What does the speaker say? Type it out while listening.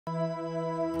One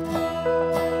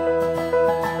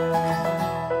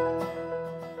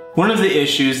of the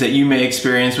issues that you may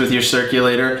experience with your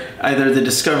circulator, either the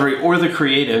Discovery or the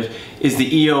Creative, is the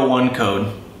E01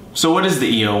 code. So what is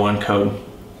the E01 code?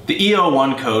 The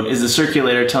E01 code is the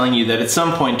circulator telling you that at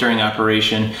some point during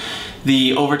operation,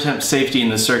 the overtemp safety in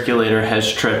the circulator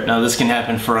has tripped. Now this can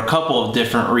happen for a couple of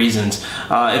different reasons.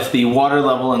 If the water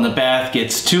level in the bath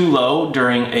gets too low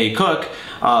during a cook,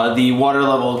 the water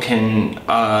level can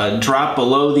drop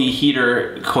below the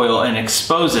heater coil and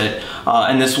expose it,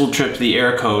 and this will trip the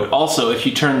air code. Also, if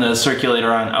you turn the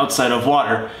circulator on outside of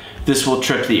water, this will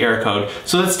trip the air code.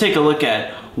 So let's take a look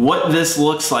at what this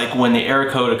looks like when the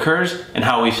air code occurs and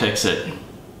how we fix it.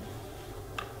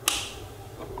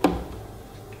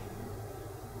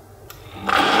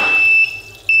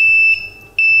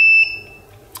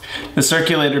 The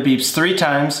circulator beeps 3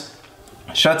 times,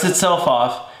 shuts itself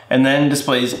off, and then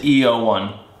displays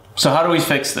E01. So how do we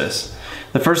fix this?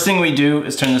 The first thing we do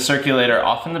is turn the circulator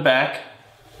off in the back,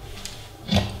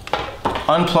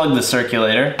 unplug the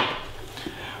circulator,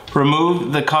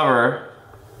 remove the cover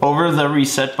over the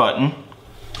reset button,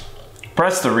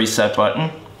 press the reset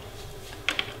button,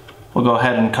 we'll go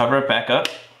ahead and cover it back up,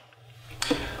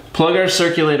 plug our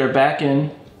circulator back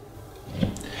in,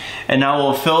 and now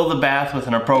we'll fill the bath with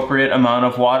an appropriate amount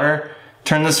of water,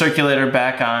 turn the circulator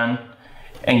back on,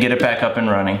 and get it back up and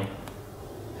running.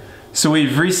 So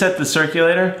we've reset the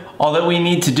circulator. All that we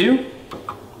need to do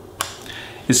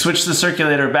is switch the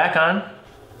circulator back on,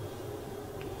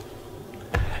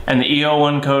 and the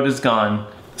E01 code is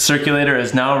gone. The circulator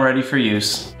is now ready for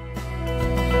use.